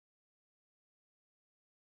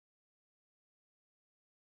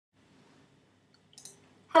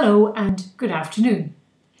Hello and good afternoon.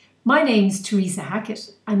 My name's Teresa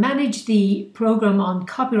Hackett. I manage the programme on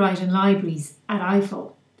copyright and libraries at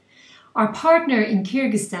IFO. Our partner in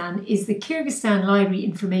Kyrgyzstan is the Kyrgyzstan Library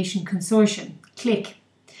Information Consortium, CLIC.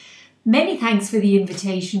 Many thanks for the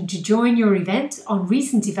invitation to join your event on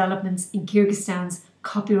recent developments in Kyrgyzstan's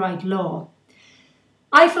copyright law.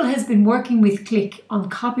 IFO has been working with CLIC on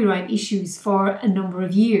copyright issues for a number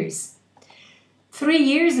of years. 3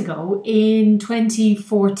 years ago, in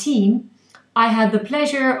 2014, I had the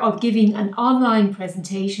pleasure of giving an online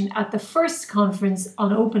presentation at the first conference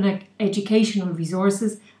on open educational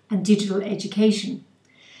resources and digital education.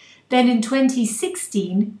 Then in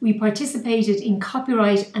 2016, we participated in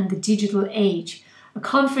Copyright and the Digital Age, a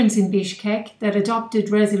conference in Bishkek that adopted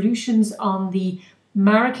resolutions on the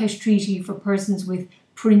Marrakesh Treaty for persons with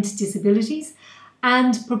print disabilities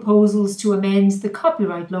and proposals to amend the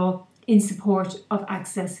copyright law in support of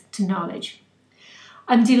access to knowledge.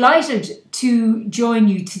 I'm delighted to join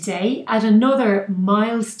you today at another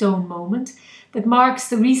milestone moment that marks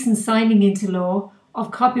the recent signing into law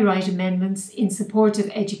of copyright amendments in support of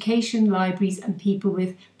education, libraries and people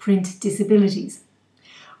with print disabilities.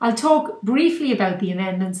 I'll talk briefly about the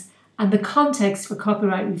amendments and the context for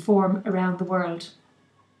copyright reform around the world.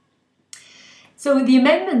 So the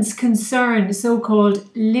amendments concern so-called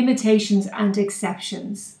limitations and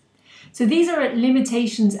exceptions. So these are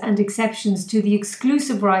limitations and exceptions to the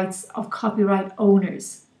exclusive rights of copyright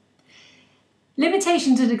owners.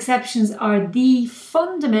 Limitations and exceptions are the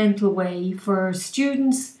fundamental way for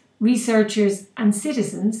students, researchers and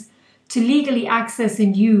citizens to legally access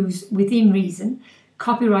and use, within reason,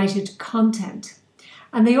 copyrighted content.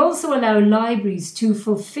 And they also allow libraries to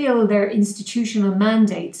fulfil their institutional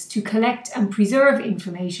mandates to collect and preserve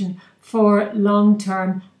information for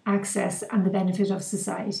long-term access and the benefit of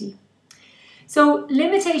society. So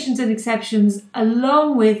limitations and exceptions,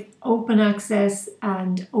 along with open access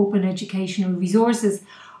and open educational resources,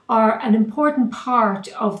 are an important part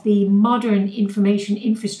of the modern information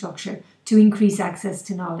infrastructure to increase access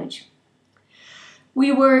to knowledge.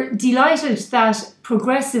 We were delighted that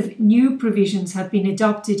progressive new provisions have been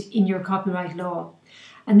adopted in your copyright law,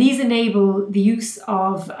 and these enable the use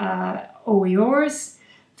of OERs,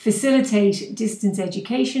 facilitate distance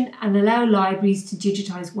education and allow libraries to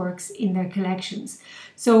digitise works in their collections.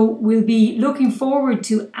 So we'll be looking forward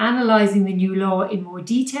to analysing the new law in more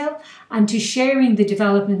detail and to sharing the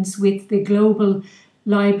developments with the global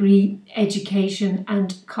library, education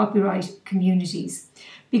and copyright communities,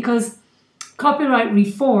 because copyright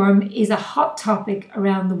reform is a hot topic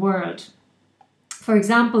around the world. For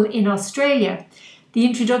example, in Australia, the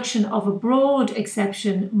introduction of a broad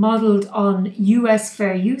exception modelled on US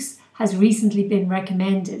fair use has recently been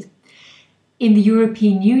recommended. In the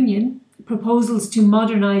European Union, proposals to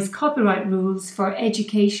modernise copyright rules for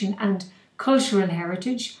education and cultural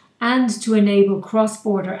heritage and to enable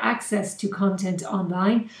cross-border access to content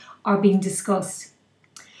online are being discussed.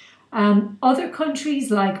 Other countries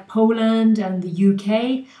like Poland and the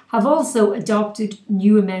UK have also adopted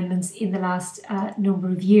new amendments in the last number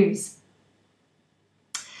of years.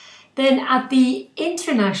 Then at the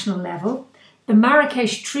international level, the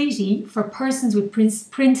Marrakesh Treaty for persons with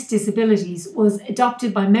print disabilities was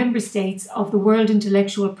adopted by member states of the World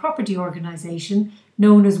Intellectual Property Organization,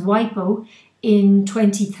 known as WIPO, in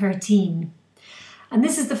 2013. And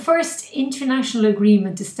this is the first international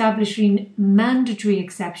agreement establishing mandatory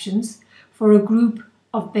exceptions for a group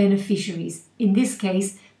of beneficiaries, in this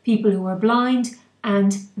case, people who are blind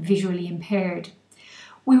and visually impaired.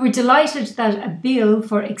 We were delighted that a bill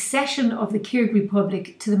for accession of the Kyrgyz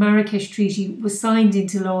Republic to the Marrakesh Treaty was signed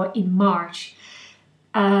into law in March.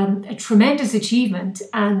 A tremendous achievement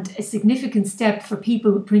and a significant step for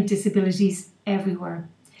people with print disabilities everywhere.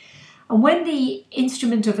 And when the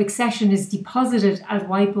instrument of accession is deposited at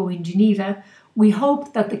WIPO in Geneva, we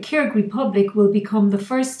hope that the Kyrgyz Republic will become the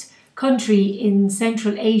first country in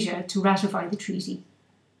Central Asia to ratify the treaty.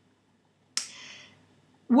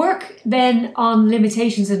 Work then on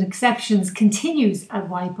limitations and exceptions continues at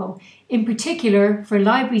WIPO, in particular for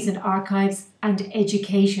libraries and archives and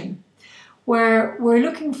education, where we're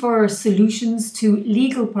looking for solutions to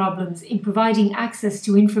legal problems in providing access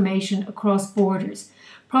to information across borders,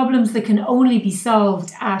 problems that can only be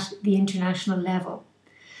solved at the international level.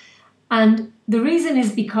 And the reason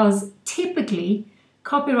is because typically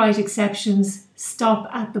copyright exceptions stop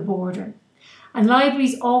at the border. And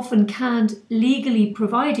libraries often can't legally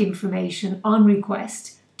provide information on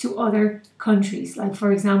request to other countries, like,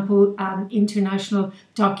 for example, international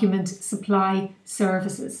document supply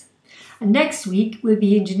services. And next week, we'll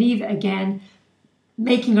be in Geneva again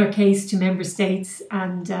making our case to member states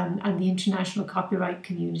and the international copyright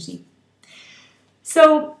community.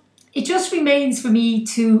 So it just remains for me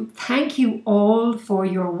to thank you all for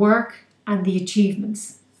your work and the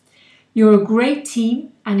achievements. You're a great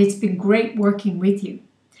team and it's been great working with you.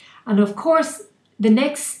 And of course, the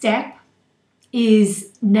next step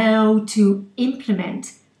is now to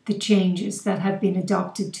implement the changes that have been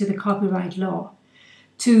adopted to the copyright law,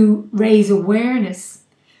 to raise awareness,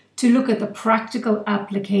 to look at the practical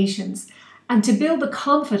applications, and to build the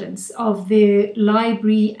confidence of the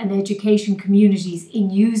library and education communities in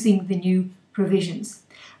using the new provisions.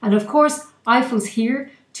 And of course, IFO's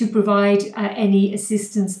here to provide any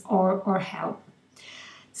assistance or help.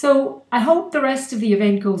 So I hope the rest of the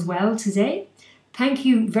event goes well today. Thank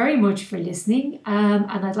you very much for listening, and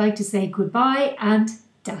I'd like to say goodbye and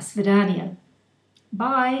das Vidania.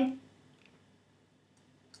 Bye.